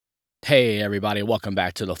Hey, everybody, welcome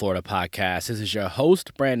back to the Florida Podcast. This is your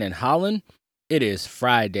host, Brandon Holland. It is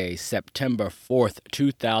Friday, September 4th,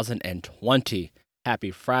 2020.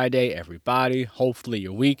 Happy Friday, everybody. Hopefully,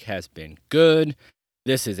 your week has been good.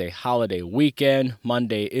 This is a holiday weekend.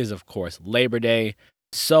 Monday is, of course, Labor Day.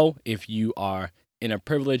 So, if you are in a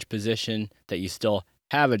privileged position that you still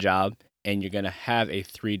have a job and you're going to have a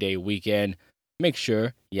 3-day weekend, make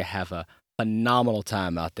sure you have a phenomenal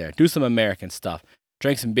time out there. Do some American stuff.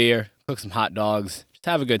 Drink some beer, cook some hot dogs, just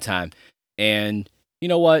have a good time. And you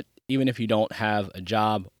know what? Even if you don't have a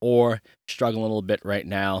job or struggling a little bit right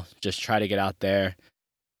now, just try to get out there,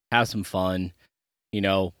 have some fun. You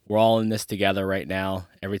know, we're all in this together right now.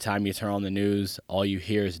 Every time you turn on the news, all you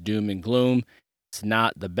hear is doom and gloom. It's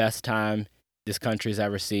not the best time this country's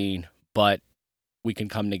ever seen, but we can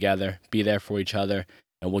come together, be there for each other,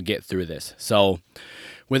 and we'll get through this. So,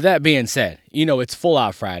 with that being said, you know, it's Full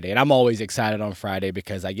Out Friday, and I'm always excited on Friday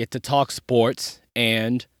because I get to talk sports,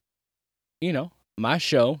 and, you know, my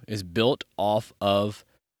show is built off of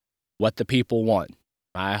what the people want.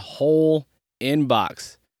 My whole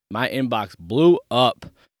inbox, my inbox blew up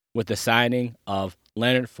with the signing of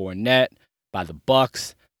Leonard Fournette by the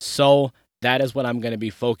Bucs. So that is what I'm going to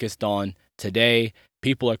be focused on today.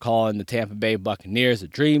 People are calling the Tampa Bay Buccaneers a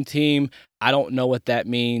dream team. I don't know what that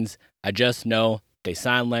means. I just know they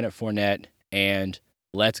signed Leonard Fournette, and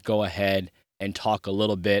let's go ahead and talk a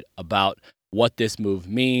little bit about what this move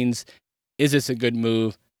means. Is this a good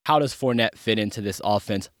move? How does Fournette fit into this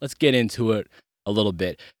offense? Let's get into it a little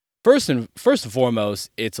bit. First and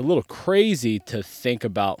foremost, it's a little crazy to think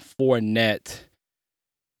about Fournette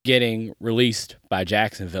getting released by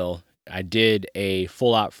Jacksonville. I did a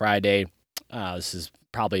Full Out Friday. This is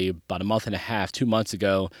probably about a month and a half, 2 months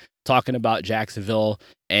ago, talking about Jacksonville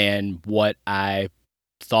and what I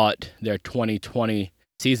thought their 2020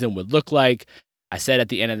 season would look like. I said at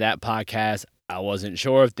the end of that podcast, I wasn't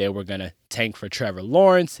sure if they were going to tank for Trevor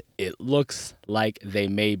Lawrence. It looks like they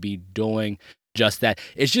may be doing just that.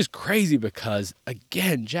 It's just crazy because,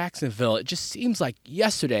 again, Jacksonville, it just seems like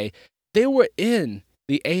yesterday they were in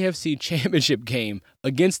the AFC Championship game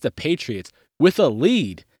against the Patriots with a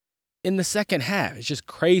lead in the second half. It's just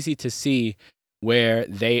crazy to see where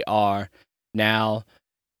they are now.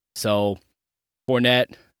 So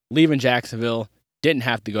Fournette leaving Jacksonville, didn't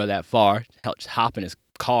have to go that far. Just hop in his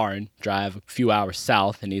car and drive a few hours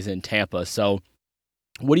south, and he's in Tampa. So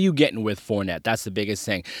what are you getting with Fournette? That's the biggest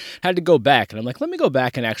thing. I had to go back, and I'm like, let me go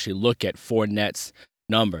back and actually look at Fournette's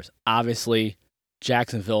numbers. Obviously,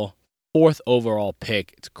 Jacksonville, 4th overall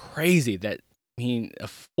pick. It's crazy that, a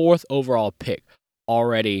 4th overall pick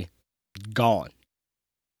already gone,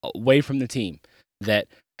 away from the team that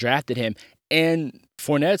drafted him. And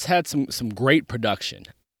Fournette's had some great production.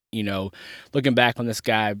 You know, looking back on this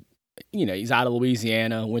guy, you know, he's out of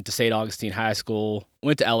Louisiana, went to St. Augustine High School,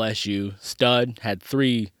 went to LSU, stud, had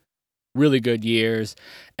 3 really good years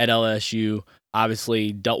at LSU.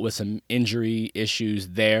 Obviously dealt with some injury issues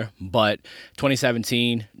there, but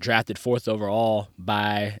 2017 drafted 4th overall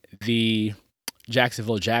by the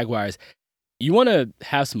Jacksonville Jaguars. You want to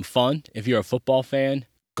have some fun if you're a football fan,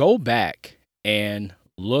 go back and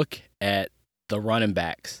look at the running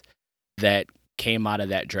backs that came out of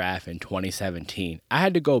that draft in 2017. I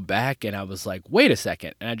had to go back and I was like, wait a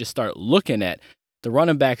second. And I just started looking at the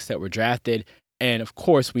running backs that were drafted. And of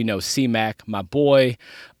course, we know C-Mac, my boy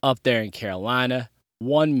up there in Carolina,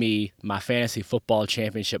 won me my fantasy football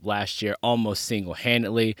championship last year almost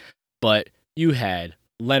single-handedly. But you had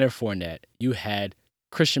Leonard Fournette, you had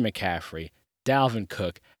Christian McCaffrey, Dalvin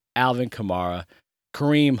Cook, Alvin Kamara,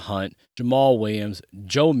 Kareem Hunt, Jamal Williams,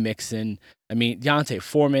 Joe Mixon, Deontay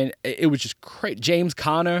Foreman. It was just crazy. James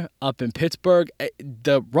Conner up in Pittsburgh.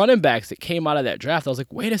 The running backs that came out of that draft, I was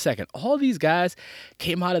like, wait a second. All these guys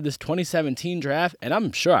came out of this 2017 draft, and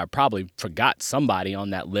I'm sure I probably forgot somebody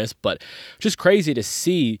on that list, but just crazy to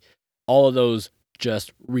see all of those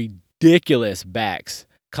just ridiculous backs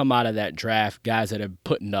come out of that draft, guys that are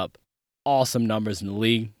putting up awesome numbers in the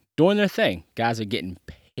league, doing their thing. Guys are getting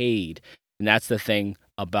paid. And that's the thing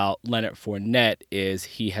about Leonard Fournette is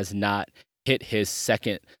he has not hit his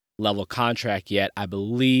second level contract yet. I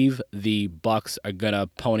believe the Bucs are going to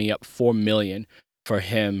pony up $4 million for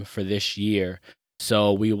him for this year.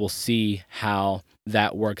 So we will see how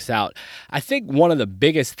that works out. I think one of the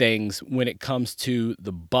biggest things when it comes to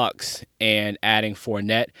the Bucs and adding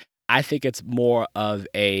Fournette, I think it's more of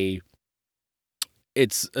a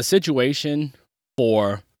situation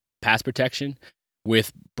for pass protection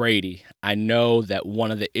with Brady. I know that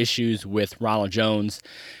one of the issues with Ronald Jones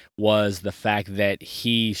was the fact that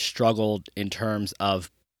he struggled in terms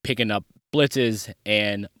of picking up blitzes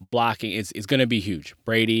and blocking. It's going to be huge.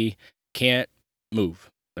 Brady can't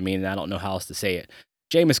move. I mean, I don't know how else to say it.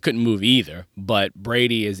 Jameis couldn't move either, but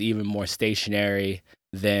Brady is even more stationary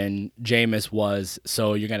than Jameis was,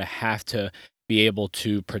 so you're going to have to be able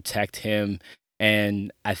to protect him.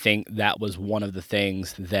 And I think that was one of the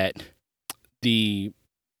things that the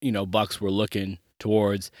Bucs were looking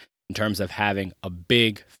towards in terms of having a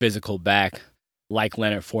big physical back like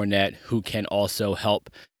Leonard Fournette, who can also help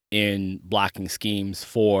in blocking schemes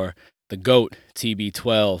for the GOAT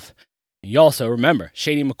TB12. You also remember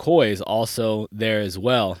Shady McCoy is also there as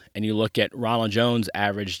well, and you look at Ronald Jones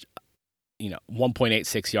averaged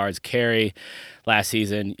 1.86 yards carry last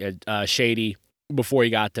season. Shady, before he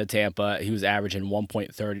got to Tampa, he was averaging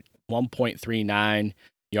 1.39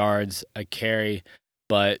 yards a carry.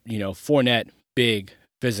 But, Fournette, big,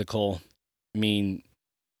 physical. I mean,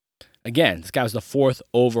 again, this guy was the 4th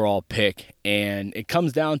overall pick, and it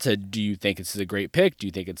comes down to, do you think this is a great pick? Do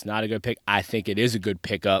you think it's not a good pick? I think it is a good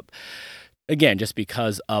pickup. Again, just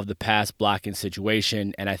because of the pass blocking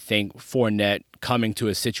situation, and I think Fournette coming to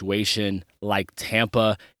a situation like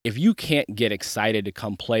Tampa, if you can't get excited to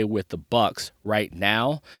come play with the Bucs right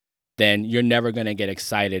now, then you're never going to get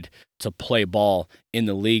excited to play ball in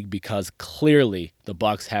the league, because clearly the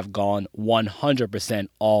Bucs have gone 100%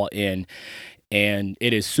 all in, and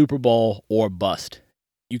it is Super Bowl or bust.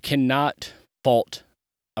 You cannot fault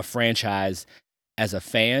a franchise as a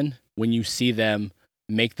fan when you see them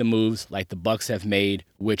make the moves like the Bucs have made,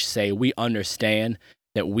 which say we understand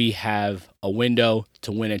that we have a window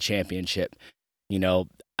to win a championship.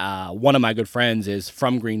 One of my good friends is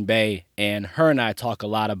from Green Bay, and her and I talk a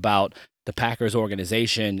lot about the Packers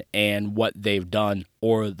organization and what they've done,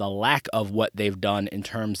 or the lack of what they've done, in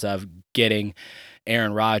terms of getting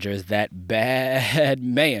Aaron Rodgers, that bad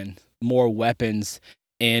man, more weapons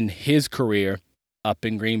in his career up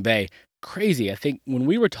in Green Bay. Crazy. I think when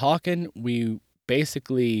we were talking, we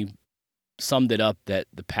basically summed it up that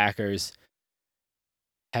the Packers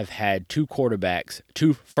have had two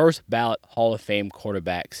first ballot Hall of Fame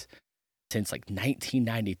quarterbacks since like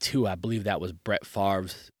 1992. I believe that was Brett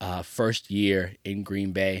Favre's first year in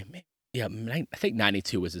Green Bay. Yeah, I think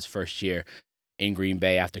 92 was his first year in Green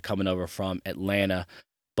Bay after coming over from Atlanta.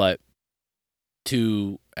 But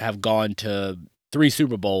to have gone to 3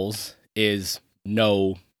 Super Bowls is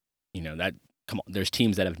that, come on, there's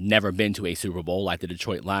teams that have never been to a Super Bowl, like the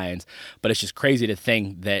Detroit Lions, but it's just crazy to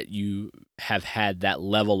think that you have had that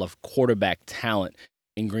level of quarterback talent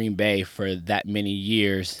in Green Bay for that many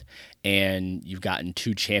years, and you've gotten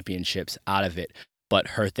 2 championships out of it. But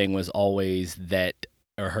her thing was always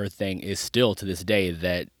her thing is still to this day,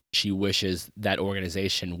 that she wishes that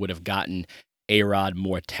organization would have gotten A-Rod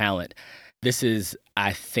more talent. This is,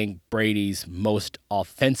 I think, Brady's most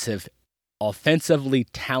offensively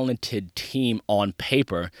talented team on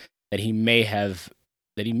paper that he may, his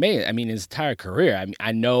entire career. I mean,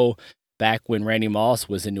 I know back when Randy Moss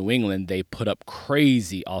was in New England, they put up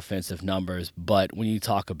crazy offensive numbers, but when you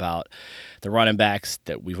talk about the running backs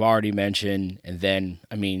that we've already mentioned, and then,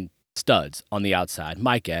 studs on the outside,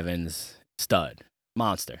 Mike Evans, stud,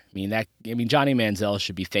 monster. Johnny Manziel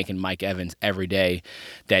should be thanking Mike Evans every day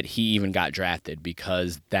that he even got drafted,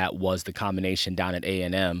 because that was the combination down at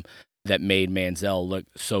A&M that made Manziel look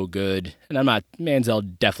so good. And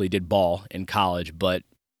Manziel definitely did ball in college, but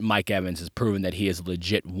Mike Evans has proven that he is a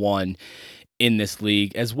legit one in this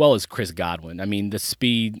league, as well as Chris Godwin. The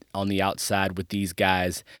speed on the outside with these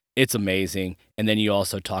guys, it's amazing. And then you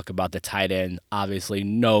also talk about the tight end. Obviously,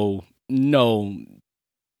 no,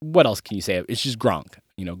 what else can you say? It's just Gronk.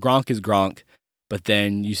 Gronk is Gronk, but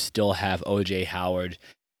then you still have O.J. Howard.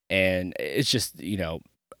 And it's just, a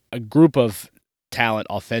group of talent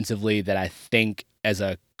offensively that I think, as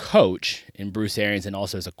a coach in Bruce Arians and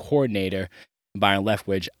also as a coordinator in Byron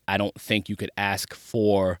Leftwich, I don't think you could ask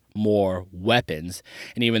for more weapons.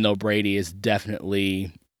 And even though Brady is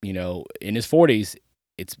definitely, in his 40s,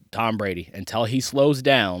 it's Tom Brady. Until he slows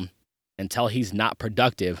down, until he's not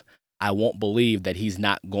productive, I won't believe that he's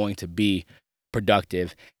not going to be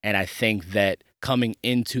productive. And I think that coming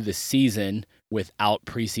into the season without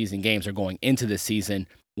preseason games, or going into the season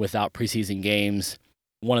without preseason games,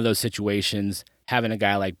 one of those situations, having a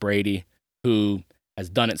guy like Brady who has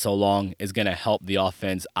done it so long is going to help the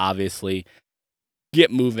offense obviously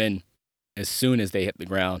get moving as soon as they hit the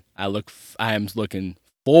ground. I am looking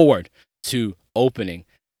forward to opening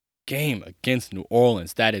game against New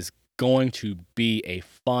Orleans. That is going to be a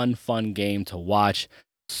fun game to watch.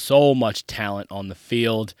 So much talent on the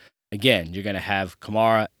field. Again, you're going to have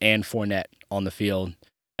Kamara and Fournette on the field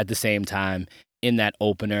at the same time in that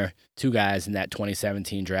opener. 2 guys in that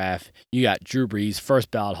 2017 draft. You got Drew Brees, first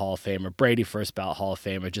ballot Hall of Famer, Brady, first ballot Hall of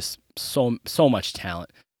Famer. Just so much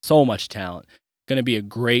talent. So much talent. Going to be a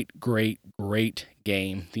great, great, great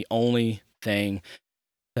game. The only thing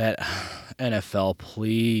that NFL,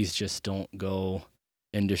 please just don't go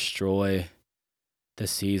and destroy the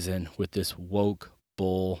season with this woke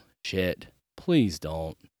bullshit. Please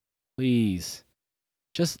don't. Please.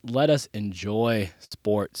 Just let us enjoy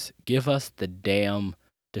sports. Give us the damn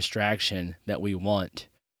distraction that we want.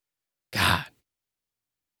 God,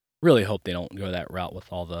 really hope they don't go that route with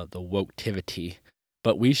all the woketivity.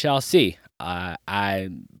 But we shall see. I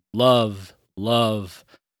love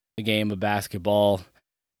the game of basketball.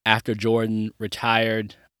 After Jordan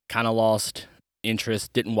retired, kind of lost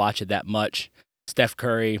interest, didn't watch it that much. Steph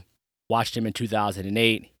Curry, watched him in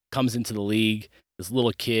 2008, comes into the league, this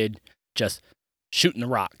little kid just shooting the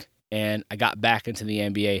rock. And I got back into the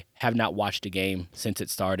NBA, have not watched a game since it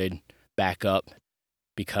started back up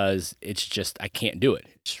because it's just, I can't do it.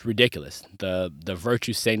 It's ridiculous. The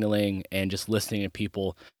virtue signaling and just listening to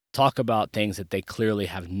people talk about things that they clearly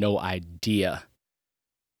have no idea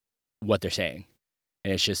what they're saying.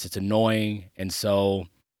 And it's annoying. And so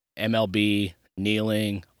MLB,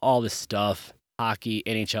 kneeling, all this stuff, hockey,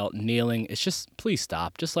 NHL, kneeling, it's just, please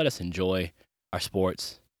stop. Just let us enjoy our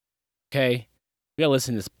sports. Okay? We gotta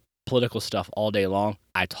listen to this political stuff all day long.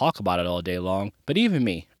 I talk about it all day long, but even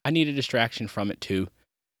me, I need a distraction from it too.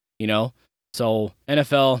 You know? So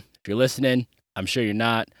NFL, if you're listening, I'm sure you're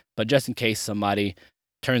not, but just in case somebody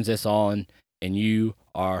turns this on and you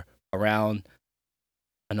are around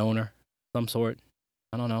an owner of some sort,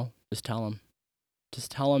 I don't know, just tell them.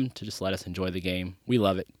 Just tell them to just let us enjoy the game. We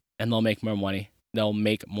love it, and they'll make more money. They'll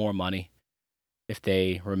make more money if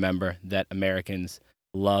they remember that Americans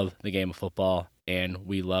love the game of football, and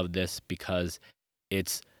we love this because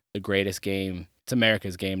it's the greatest game. It's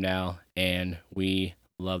America's game now, and we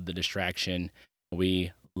love the distraction.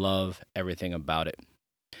 We love everything about it.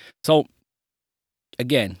 So,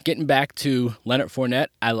 again, getting back to Leonard Fournette,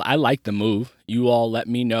 I like the move. You all let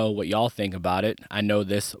me know what y'all think about it. I know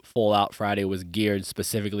this Full Out Friday was geared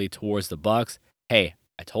specifically towards the Bucs. Hey,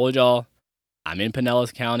 I told y'all I'm in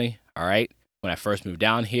Pinellas County, all right? When I first moved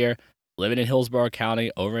down here, living in Hillsborough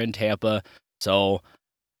County over in Tampa. So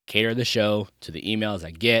cater the show to the emails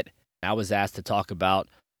I get. I was asked to talk about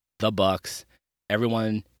the Bucs.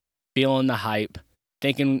 Everyone feeling the hype,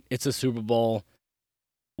 thinking it's a Super Bowl.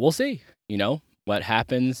 We'll see, what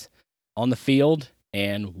happens on the field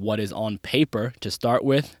and what is on paper to start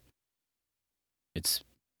with.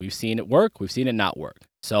 We've seen it work, we've seen it not work.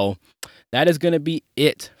 So that is going to be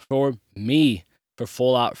it for me for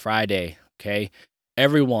Full Out Friday, okay?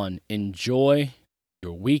 Everyone, enjoy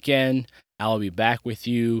your weekend. I'll be back with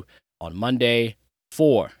you on Monday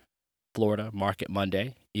for Florida Market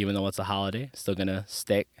Monday. Even though it's a holiday, still going to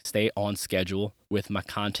stay on schedule with my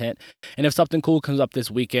content. And if something cool comes up this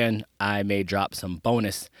weekend, I may drop some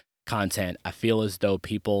bonus content. I feel as though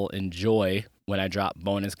people enjoy when I drop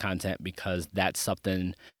bonus content because that's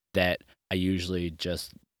something that I usually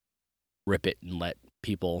just rip it and let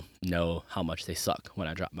people know how much they suck when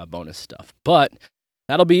I drop my bonus stuff. But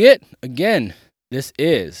that'll be it. Again, this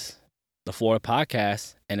is the Florida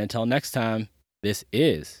Podcast. And until next time, this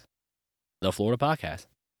is the Florida Podcast.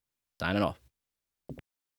 Signing off.